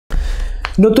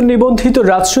নতুন নিবন্ধিত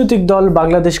রাজনৈতিক দল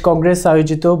বাংলাদেশ কংগ্রেস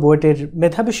আয়োজিত বুয়েটের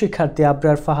মেধাবী শিক্ষার্থী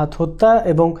আবরার ফাহাদ হত্যা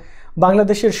এবং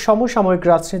বাংলাদেশের সমসাময়িক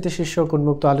রাজনীতি শীর্ষক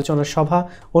উন্মুক্ত আলোচনা সভা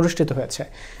অনুষ্ঠিত হয়েছে।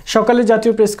 সকালে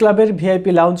জাতীয় প্রেস ক্লাবের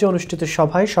ভিআইপি লাউঞ্জে অনুষ্ঠিত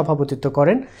সভায় সভাপতিত্ব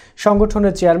করেন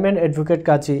সংগঠনের চেয়ারম্যান অ্যাডভোকেট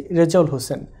কাজী রেজাউল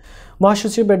হোসেন।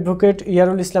 মহাসচিব অ্যাডভোকেট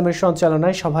ইয়ারুল ইসলামের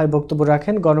সঞ্চালনায় সভায় বক্তব্য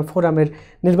রাখেন গণফোরামের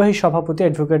নির্বাহী সভাপতি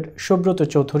অ্যাডভোকেট সুব্রত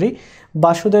চৌধুরী,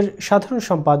 বাসুদের সাধারণ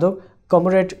সম্পাদক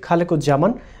কমরেড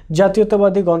খালেকুজ্জামান,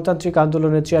 জাতীয়তাবাদী গণতান্ত্রিক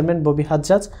আন্দোলনের চেয়ারম্যান ববি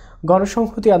হাজ্জাজ,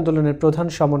 গণসংহতি আন্দোলনের প্রধান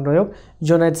সমন্বয়ক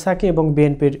জোনায়েদ সাকি এবং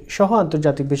বিএনপির সহ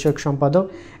আন্তর্জাতিক বিষয়ক সম্পাদক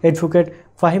অ্যাডভোকেট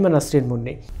ফাহিমা নাসরিন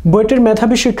মুন্নি। বুয়েটের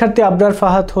মেধাবী শিক্ষার্থী আবরার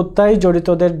ফাহাদ হত্যায়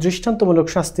জড়িতদের দৃষ্টান্তমূলক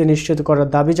শাস্তি নিশ্চিত করার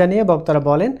দাবি জানিয়ে বক্তারা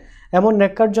বলেন, এমন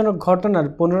ন্যাক্কারজনক ঘটনার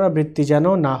পুনরাবৃত্তি যেন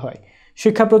না হয়।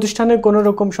 শিক্ষা প্রতিষ্ঠানে কোনো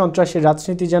রকম সন্ত্রাসী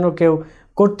রাজনীতি যেন কেউ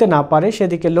করতে না পারে,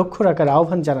 সেদিকে লক্ষ্য রাখার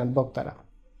আহ্বান জানান বক্তারা।